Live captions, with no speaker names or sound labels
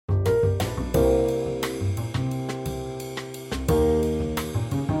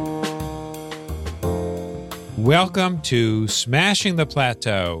Welcome to Smashing the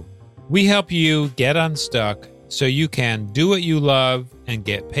Plateau. We help you get unstuck so you can do what you love and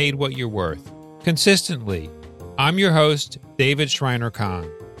get paid what you're worth consistently. I'm your host, David Schreiner-Kahn.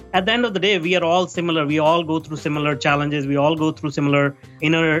 At the end of the day, we are all similar. We all go through similar challenges. We all go through similar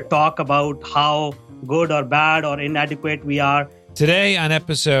inner talk about how good or bad or inadequate we are. Today on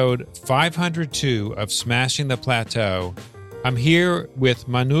episode 502 of Smashing the Plateau, I'm here with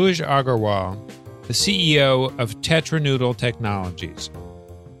Manoj Agarwal, the CEO of Tetranoodle Technologies.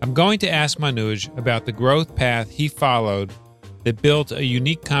 I'm going to ask Manoj about the growth path he followed that built a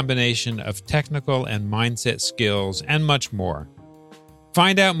unique combination of technical and mindset skills and much more.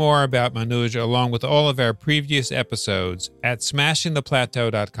 Find out more about Manoj along with all of our previous episodes at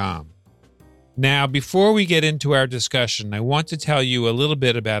smashingtheplateau.com. Now, before we get into our discussion, I want to tell you a little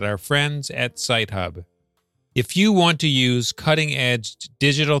bit about our friends at SiteHub. If you want to use cutting-edge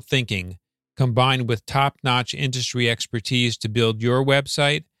digital thinking combined with top-notch industry expertise to build your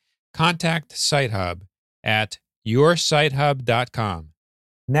website, contact SiteHub at yoursitehub.com.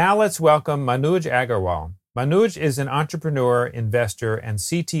 Now let's welcome Manoj Agarwal. Manoj is an entrepreneur, investor, and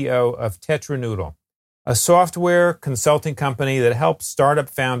CTO of Tetranoodle, a software consulting company that helps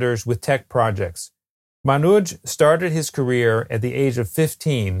startup founders with tech projects. Manoj started his career at the age of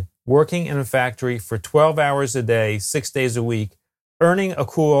 15, working in a factory for 12 hours a day, 6 days a week, earning a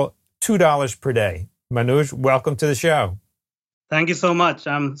cool $2 per day. Manoj, welcome to the show. Thank you so much.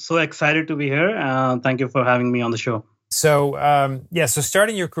 I'm so excited to be here. Thank you for having me on the show. So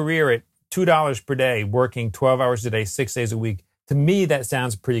starting your career at $2 per day, working 12 hours a day, 6 days a week, to me, that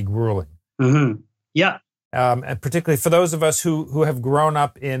sounds pretty grueling. Mm-hmm. Yeah. And particularly for those of us who have grown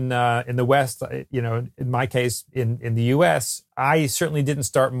up in the West, in my case, in the U.S., I certainly didn't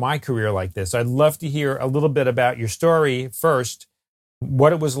start my career like this. I'd love to hear a little bit about your story first,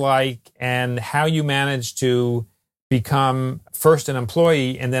 what it was like, and how you managed to become first an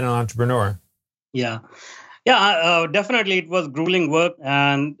employee and then an entrepreneur. Yeah, definitely it was grueling work.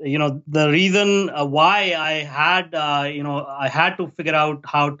 And, the reason why I had to figure out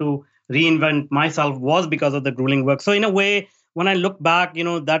how to reinvent myself was because of the grueling work. So in a way, when I look back,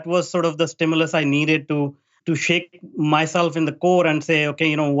 that was sort of the stimulus I needed to shake myself in the core and say,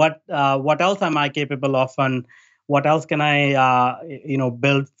 okay, what else am I capable of, and what else can I,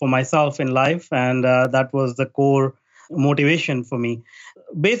 build for myself in life? And that was the core motivation for me.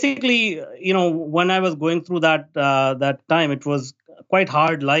 Basically, when I was going through that time, it was quite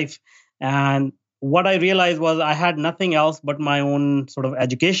hard life. And what I realized was I had nothing else but my own sort of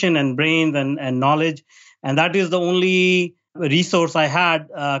education and brains and knowledge. And that is the only resource I had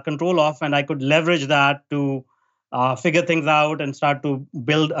control of. And I could leverage that to figure things out and start to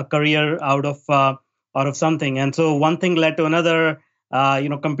build a career out of something. And so one thing led to another.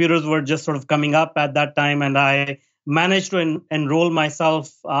 Computers were just sort of coming up at that time. And I managed to enroll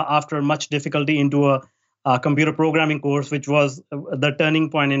myself after much difficulty into a computer programming course, which was the turning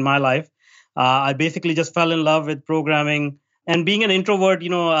point in my life. I basically just fell in love with programming. And being an introvert,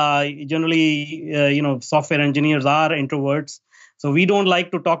 generally, software engineers are introverts. So we don't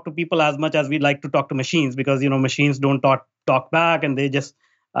like to talk to people as much as we like to talk to machines, because, machines don't talk back, and they just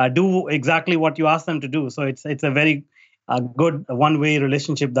do exactly what you ask them to do. So it's a very good one-way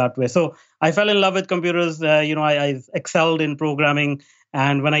relationship that way. So I fell in love with computers. I excelled in programming.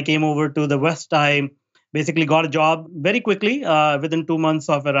 And when I came over to the West, I basically got a job very quickly. Within 2 months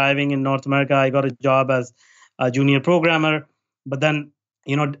of arriving in North America, I got a job as a junior programmer. But then,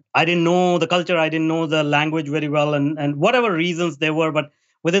 I didn't know the culture. I didn't know the language very well, and whatever reasons there were. But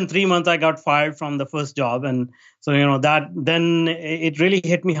within 3 months, I got fired from the first job. And so, then it really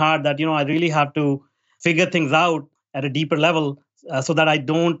hit me hard that, I really have to figure things out at a deeper level so that I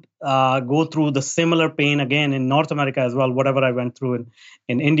don't go through the similar pain again in North America as well, whatever I went through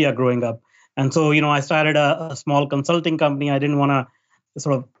in India growing up. And so, I started a small consulting company. I didn't want to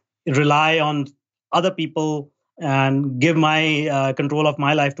sort of rely on other people and give my control of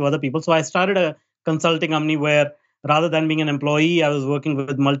my life to other people. So I started a consulting company where, rather than being an employee, I was working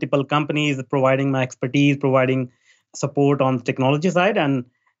with multiple companies, providing my expertise, providing support on the technology side. And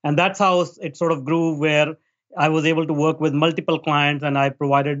that's how it sort of grew, where I was able to work with multiple clients, and I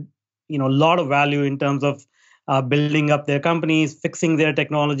provided, a lot of value in terms of building up their companies, fixing their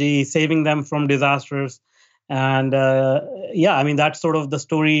technology, saving them from disasters. And that's sort of the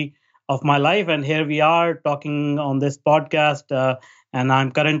story of my life. And here we are talking on this podcast. And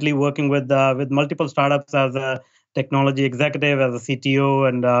I'm currently working with multiple startups as a technology executive, as a CTO,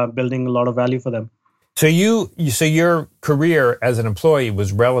 and building a lot of value for them. So your career as an employee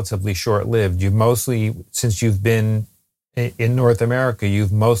was relatively short-lived. You mostly, since you've been in North America,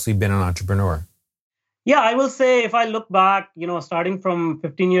 you've mostly been an entrepreneur. Yeah, I will say if I look back, starting from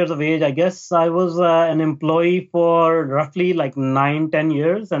 15 years of age, I guess I was an employee for roughly like 9, 10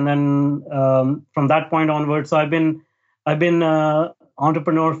 years. And then from that point onwards, so I've been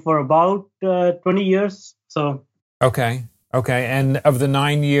entrepreneur for about 20 years. So Okay. Okay. And of the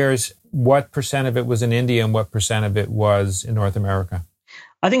 9 years, what percent of it was in India and what percent of it was in North America?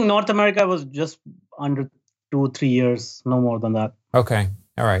 I think North America was just under 2, 3 years, no more than that. Okay.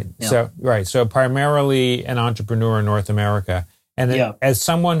 All right. Yeah. So primarily an entrepreneur in North America. And Yeah. as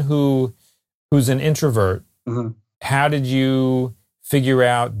someone who's an introvert, Mhm. how did you figure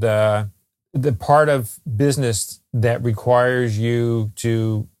out the part of business that requires you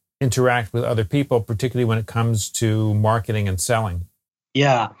to interact with other people, particularly when it comes to marketing and selling?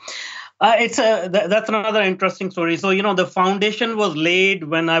 Yeah. That's another interesting story. So the foundation was laid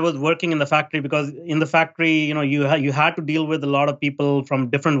when I was working in the factory, because in the factory you had to deal with a lot of people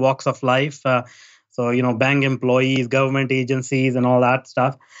from different walks of life. So bank employees, government agencies, and all that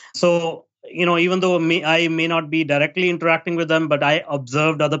stuff. So even though I may not be directly interacting with them, but I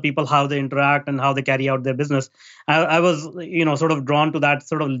observed other people, how they interact and how they carry out their business. I was sort of drawn to that,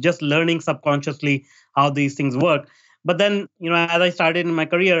 sort of just learning subconsciously how these things work. But then as I started in my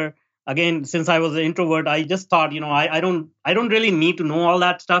career, again, since I was an introvert, I just thought, I don't really need to know all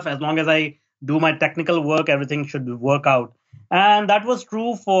that stuff. As long as I do my technical work, everything should work out. And that was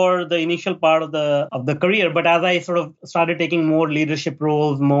true for the initial part of the career. But as I sort of started taking more leadership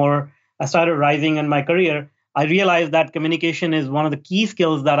roles, I started rising in my career, I realized that communication is one of the key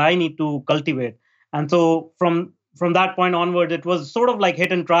skills that I need to cultivate. And so from that point onward, it was sort of like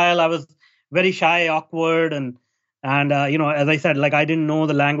hit and trial. I was very shy, awkward, and as I said, like, I didn't know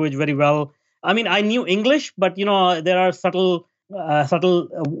the language very well. I mean, I knew English, but there are subtle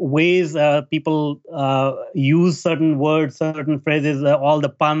ways people use certain words, certain phrases, all the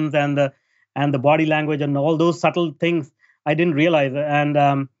puns and the body language and all those subtle things I didn't realize. And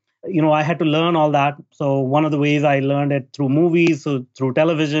I had to learn all that. So one of the ways I learned it through movies, so through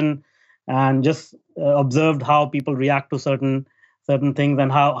television, and just observed how people react to certain things,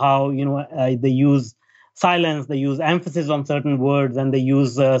 and how they use silence, they use emphasis on certain words, and they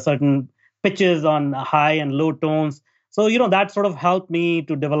use certain pitches on high and low tones. So that sort of helped me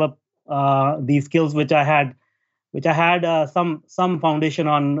to develop these skills, which I had some foundation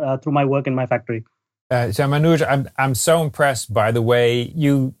on through my work in my factory. So Manoj, I'm so impressed by the way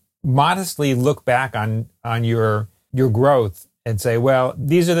you modestly look back on your growth and say, well,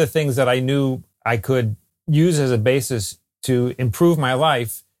 these are the things that I knew I could use as a basis to improve my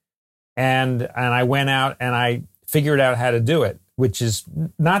life. And I went out and I figured out how to do it, which is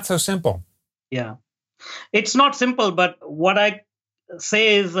not so simple. Yeah, it's not simple, but what I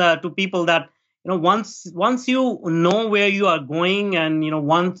say is to people that once you know where you are going, and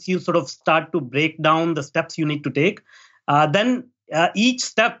once you sort of start to break down the steps you need to take, then each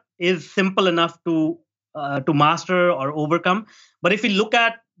step is simple enough to master or overcome. But if you look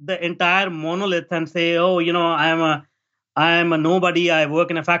at the entire monolith and say, oh, I'm a nobody, I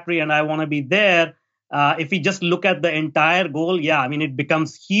work in a factory and I want to be there. If we just look at the entire goal, yeah, I mean, it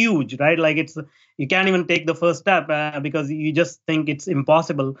becomes huge, right? Like, you can't even take the first step because you just think it's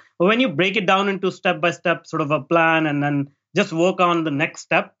impossible. But when you break it down into step by step sort of a plan, and then just work on the next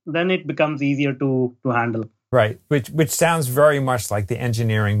step, then it becomes easier to handle. Right, which sounds very much like the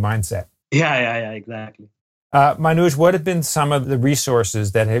engineering mindset. Yeah, exactly. Manoj, what have been some of the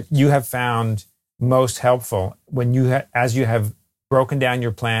resources that you have found most helpful when as you have broken down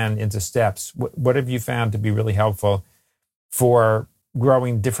your plan into steps? What have you found to be really helpful for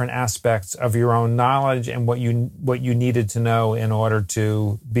growing different aspects of your own knowledge and what you needed to know in order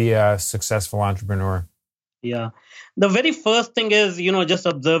to be a successful entrepreneur? Yeah. The very first thing is, just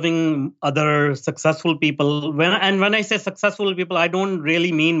observing other successful people. When I say successful people, I don't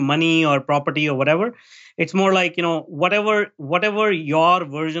really mean money or property or whatever. It's more like, whatever your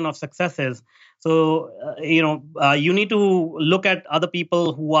version of success is. So, you need to look at other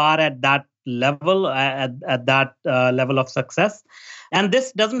people who are at that level, at that level of success. And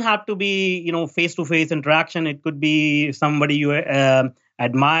this doesn't have to be, face-to-face interaction. It could be somebody you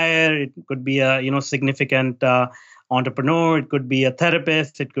admire. It could be a, significant entrepreneur. It could be a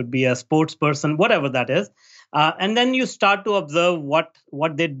therapist. It could be a sports person, whatever that is. And then you start to observe what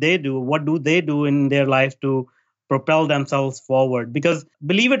did they do? What do they do in their life to propel themselves forward? Because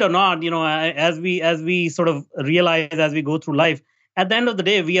believe it or not, as we sort of realize as we go through life, at the end of the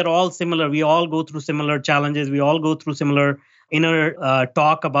day, we are all similar. We all go through similar challenges. We all go through similar inner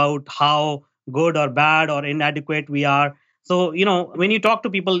talk about how good or bad or inadequate we are. So, when you talk to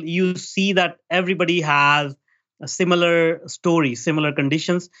people, you see that everybody has a similar story, similar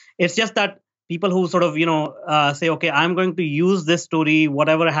conditions. It's just that people who sort of say, okay, I'm going to use this story,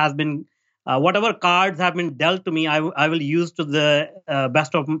 whatever has been whatever cards have been dealt to me, I will use to the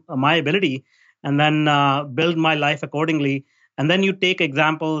best of my ability, and then build my life accordingly. And then you take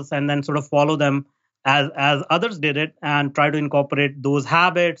examples and then sort of follow them as others did it, and try to incorporate those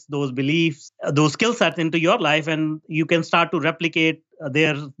habits, those beliefs, those skill sets into your life, and you can start to replicate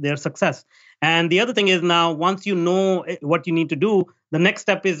their success. And the other thing is, now once you know what you need to do, the next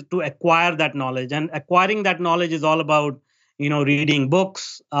step is to acquire that knowledge. And acquiring that knowledge is all about reading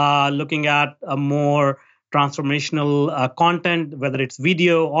books, looking at a more transformational content, whether it's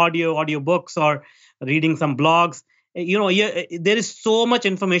video, audio books, or reading some blogs. There is so much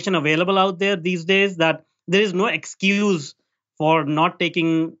information available out there these days that there is no excuse for not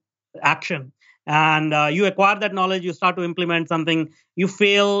taking action. And you acquire that knowledge, you start to implement something, you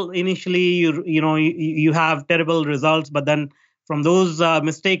fail initially, you have terrible results, but then from those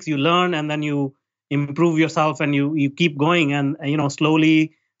mistakes you learn, and then you improve yourself, and you keep going, and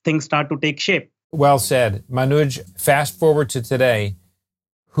slowly things start to take shape. Well said. Manoj, fast forward to today.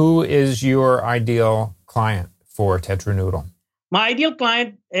 Who is your ideal client for Tetranoodle? My ideal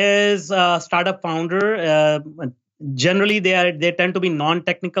client is a startup founder. Generally, they tend to be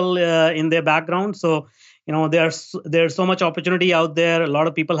non-technical in their background. So, there's so much opportunity out there. A lot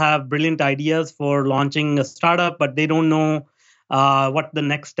of people have brilliant ideas for launching a startup, but they don't know what the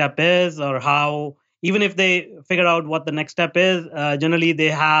next step is, or how. Even if they figure out what the next step is, generally they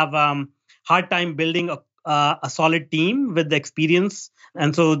have hard time building a solid team with the experience,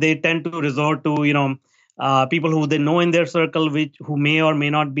 and so they tend to resort to people who they know in their circle, who may or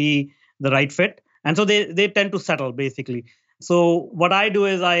may not be the right fit. And so they tend to settle, basically. So what I do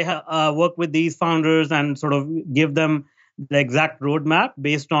is I work with these founders and sort of give them the exact roadmap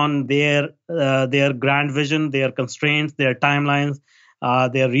based on their grand vision, their constraints, their timelines,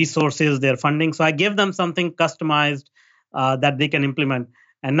 their resources, their funding. So I give them something customized that they can implement.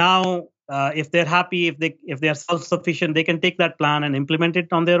 And now, if they're happy, if they're self-sufficient, they can take that plan and implement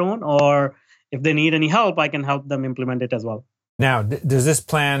it on their own. Or if they need any help, I can help them implement it as well. Now, does this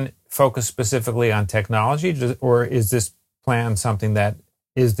plan focus specifically on technology, or is this plan something that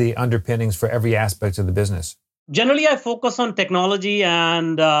is the underpinnings for every aspect of the business? Generally, I focus on technology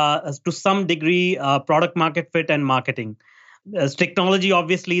and to some degree, product market fit and marketing. As technology,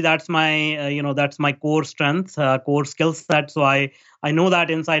 obviously, that's my core strength, core skill set. So I know that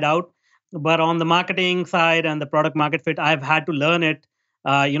inside out. But on the marketing side and the product market fit, I've had to learn it.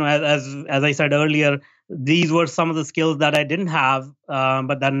 As I said earlier, these were some of the skills that I didn't have.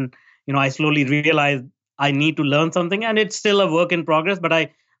 But then, I slowly realized I need to learn something, and it's still a work in progress. But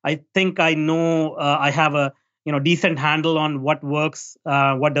I think I know I have a decent handle on what works,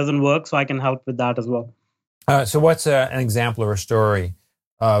 what doesn't work, so I can help with that as well. So what's an example or a story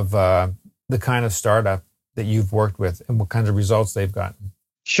of the kind of startup that you've worked with, and what kinds of results they've gotten?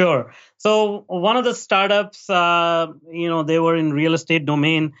 Sure. So one of the startups, they were in real estate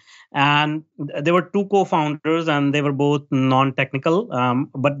domain, and there were two co-founders, and they were both non-technical.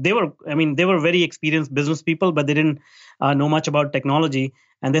 But they were very experienced business people, but they didn't know much about technology.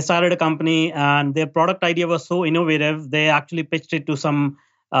 And they started a company, and their product idea was so innovative, they actually pitched it to some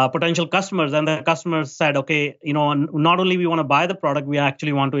potential customers, and the customers said, okay, not only we want to buy the product, we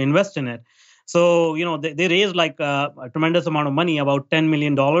actually want to invest in it. So, they raised like a tremendous amount of money, about $10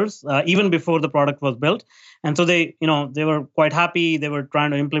 million, even before the product was built. And so they were quite happy. They were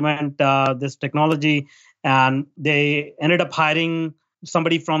trying to implement this technology, and they ended up hiring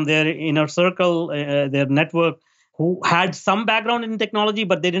somebody from their inner circle, their network, who had some background in technology,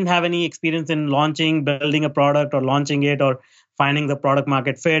 but they didn't have any experience in building a product or launching it, or finding the product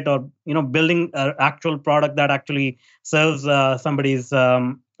market fit, or building an actual product that actually serves somebody's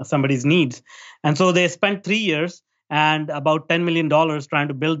needs. And so they spent 3 years and about $10 million trying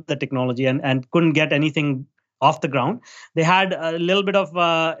to build the technology, and couldn't get anything off the ground. They had a little bit of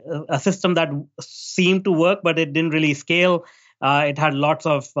a system that seemed to work, but it didn't really scale. It had lots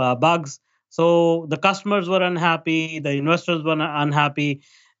of bugs. So the customers were unhappy, the investors were unhappy.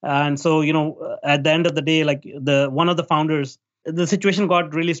 And so, at the end of the day, like one of the founders, the situation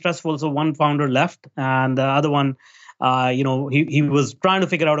got really stressful. So one founder left, and the other one, he was trying to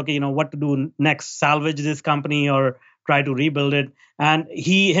figure out, okay, what to do next, salvage this company or try to rebuild it. And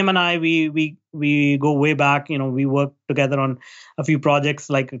him and I, we go way back. We worked together on a few projects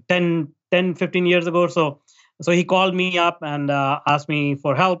like 15 years ago or so. So he called me up and asked me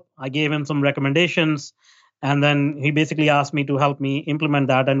for help. I gave him some recommendations, and then he basically asked me to help me implement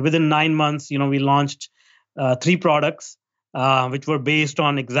that. And within 9 months, we launched 3 products, which were based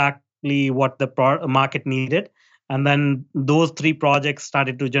on exactly what the market needed. And then those 3 projects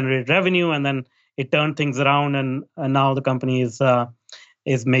started to generate revenue, and then it turned things around, and now the company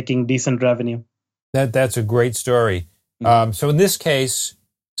is making decent revenue. That's a great story. So in this case,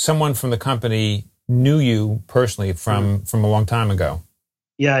 someone from the company knew you personally from a long time ago.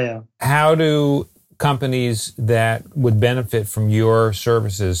 Yeah. How do companies that would benefit from your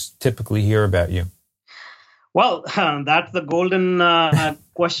services typically hear about you? Well, that's the golden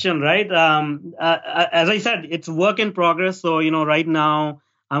question, right? As I said, it's work in progress. So, right now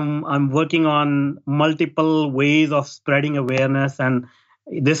I'm working on multiple ways of spreading awareness, and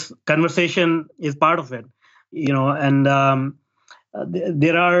this conversation is part of it. And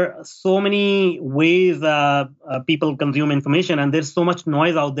there are so many ways people consume information, and there's so much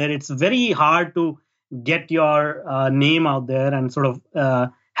noise out there. It's very hard to get your name out there and sort of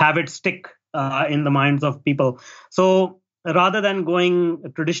have it stick in the minds of people. So rather than going a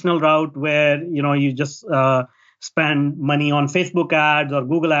traditional route where you just spend money on Facebook ads or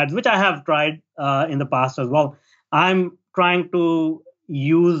Google ads, which I have tried in the past as well, I'm trying to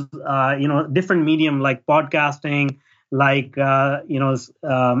use different medium like podcasting, like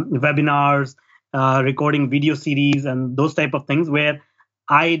webinars, recording video series, and those type of things where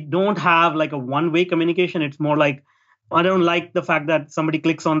I don't have like a one-way communication. It's more like I don't like the fact that somebody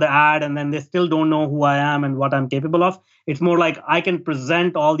clicks on the ad and then they still don't know who I am and what I'm capable of. It's more like I can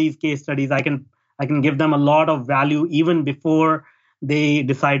present all these case studies. I can give them a lot of value even before they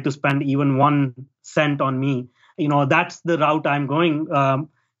decide to spend even 1 cent on me. That's the route I'm going,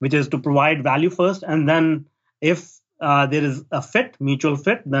 which is to provide value first, and then if there is a mutual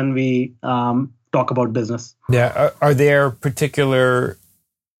fit, then we talk about business. Yeah. Are there particular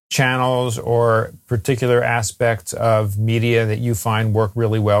channels or particular aspects of media that you find work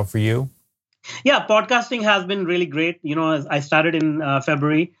really well for you? Yeah, podcasting has been really great. I started in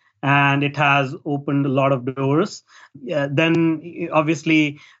February, and it has opened a lot of doors. Then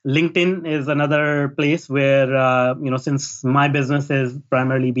obviously LinkedIn is another place where, since my business is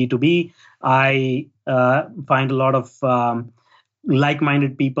primarily B2B, I find a lot of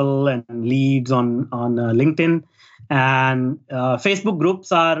like-minded people and leads on LinkedIn. And Facebook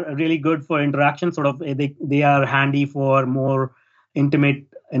groups are really good for interaction. Sort of, they are handy for more intimate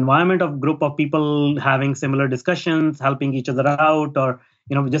environment of group of people having similar discussions, helping each other out, or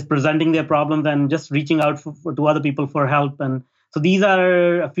just presenting their problems and just reaching out to other people for help. And so these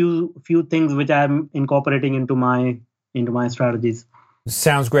are a few things which I'm incorporating into my strategies.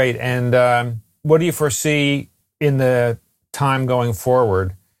 Sounds great. And what do you foresee in the time going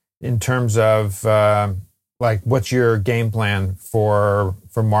forward in terms of what's your game plan for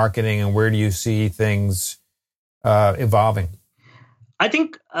marketing, and where do you see things evolving? I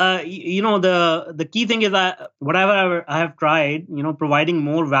think the key thing is that whatever I have tried, providing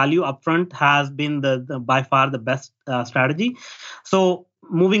more value upfront has been the by far the best strategy. So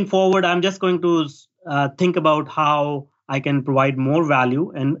moving forward, I'm just going to think about how I can provide more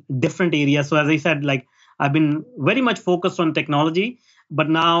value in different areas. So as I said, I've been very much focused on technology, but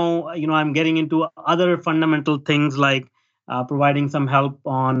now I'm getting into other fundamental things like providing some help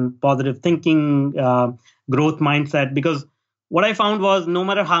on positive thinking, growth mindset, because what I found was no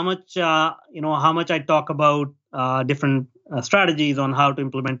matter how much I talk about different strategies on how to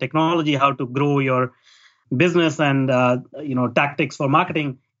implement technology, how to grow your business, and tactics for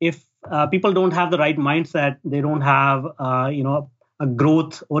marketing, if people don't have the right mindset, they don't have a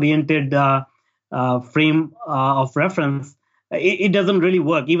growth oriented frame of reference, it doesn't really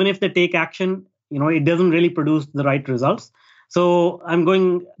work. Even if they take action, it doesn't really produce the right results. So I'm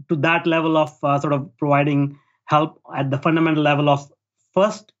going to that level of sort of providing help at the fundamental level of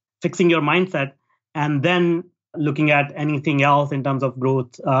first fixing your mindset, and then looking at anything else in terms of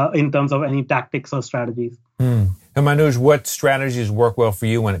growth, in terms of any tactics or strategies. And Manoj, what strategies work well for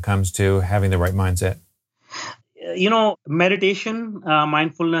you when it comes to having the right mindset? Meditation,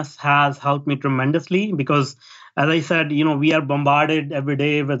 mindfulness has helped me tremendously because, as I said, we are bombarded every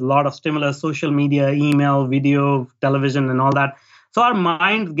day with a lot of stimulus, social media, email, video, television, and all that. So our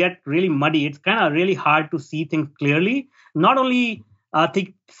minds get really muddy. It's kind of really hard to see things clearly. Not only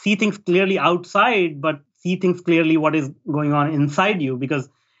see things clearly outside, but see things clearly what is going on inside you. Because,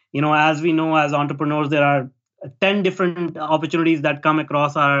 as we know, as entrepreneurs, there are 10 different opportunities that come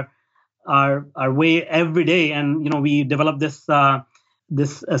across our way every day. And, we develop this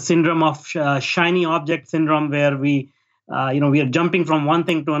syndrome of shiny object syndrome where we are jumping from one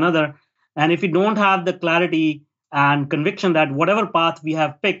thing to another. And if we don't have the clarity and conviction that whatever path we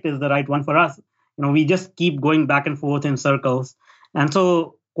have picked is the right one for us, we just keep going back and forth in circles. And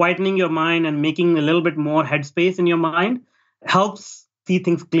so quietening your mind and making a little bit more headspace in your mind helps see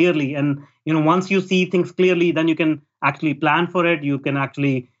things clearly. And once you see things clearly, then you can actually plan for it. You can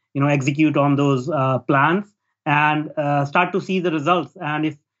actually execute on those plans and start to see the results. And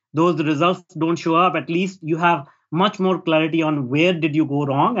if those results don't show up, at least you have much more clarity on where did you go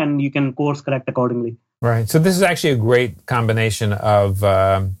wrong, and you can course correct accordingly. Right. So this is actually a great combination of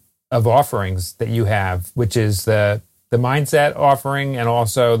offerings that you have, which is the mindset offering and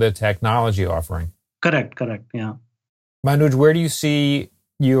also the technology offering. Correct. Yeah. Manoj, where do you see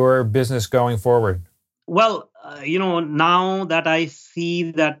your business going forward? Well, now that I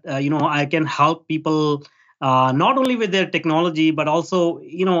see that, I can help people not only with their technology, but also,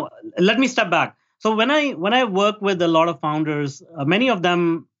 let me step back. So when I work with a lot of founders, many of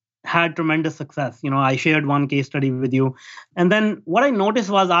them had tremendous success. I shared one case study with you. And then what I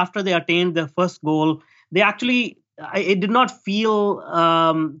noticed was after they attained their first goal, they actually, it did not feel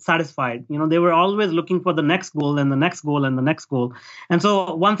satisfied. They were always looking for the next goal and the next goal and the next goal. And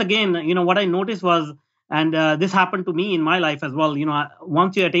so once again, what I noticed was, and this happened to me in my life as well,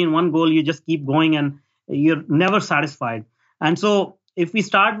 once you attain one goal, you just keep going and you're never satisfied. And so if we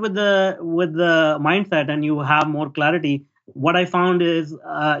start with the mindset and you have more clarity, what I found is,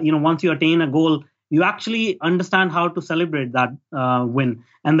 once you attain a goal, you actually understand how to celebrate that win.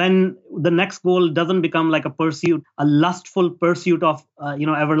 And then the next goal doesn't become like a lustful pursuit of,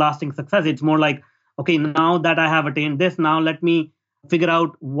 everlasting success. It's more like, okay, now that I have attained this, now let me figure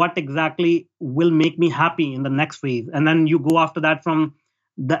out what exactly will make me happy in the next phase. And then you go after that from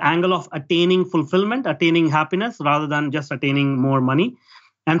the angle of attaining fulfillment, attaining happiness, rather than just attaining more money.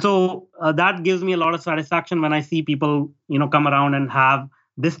 And so that gives me a lot of satisfaction when I see people, come around and have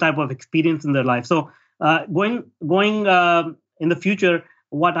this type of experience in their life. So going in the future,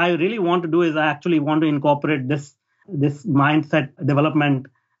 what I really want to do is I actually want to incorporate this mindset development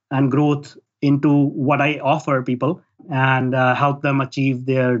and growth into what I offer people and help them achieve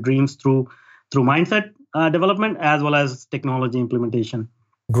their dreams through mindset development as well as technology implementation.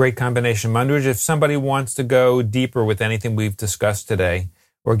 Great combination. Manoj, if somebody wants to go deeper with anything we've discussed today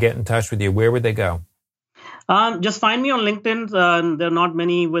or get in touch with you, where would they go? Just find me on LinkedIn. There are not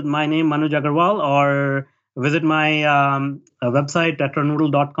many with my name, Manoj Agarwal, or visit my website,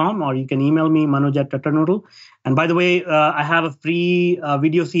 tetranoodle.com, or you can email me, manoj@tetranoodle. And by the way, I have a free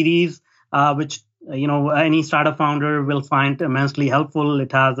video series, which, any startup founder will find immensely helpful.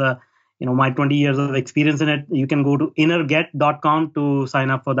 It has my 20 years of experience in it. You can go to innerget.com to sign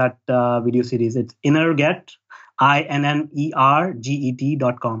up for that video series. It's innerget,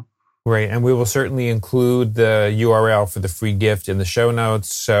 INNERGET.com. Great. And we will certainly include the URL for the free gift in the show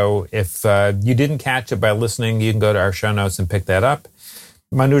notes. So if you didn't catch it by listening, you can go to our show notes and pick that up.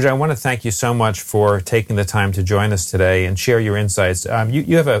 Manoj, I want to thank you so much for taking the time to join us today and share your insights.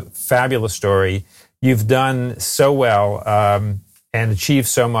 You have a fabulous story. You've done so well and achieved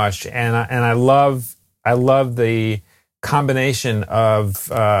so much. And I love the combination of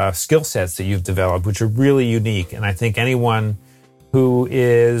skill sets that you've developed, which are really unique. And I think anyone who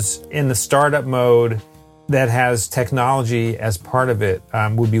is in the startup mode that has technology as part of it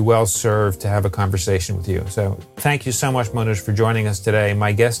would be well served to have a conversation with you. So thank you so much, Manoj, for joining us today.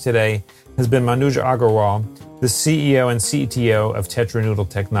 My guest today has been Manoj Agarwal, the CEO and CTO of Tetranoodle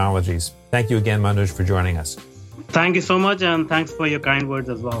Technologies. Thank you again, Manoj, for joining us. Thank you so much, and thanks for your kind words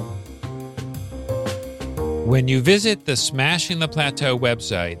as well. When you visit the Smashing the Plateau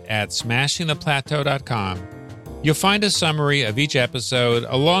website at smashingtheplateau.com, you'll find a summary of each episode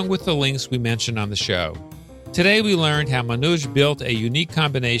along with the links we mentioned on the show. Today we learned how Manoj built a unique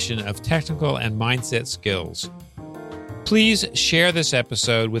combination of technical and mindset skills. Please share this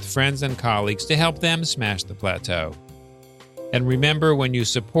episode with friends and colleagues to help them smash the plateau. And remember, when you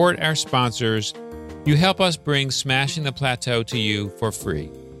support our sponsors, you help us bring Smashing the Plateau to you for free.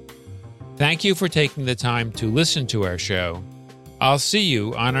 Thank you for taking the time to listen to our show. I'll see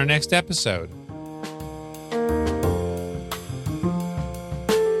you on our next episode.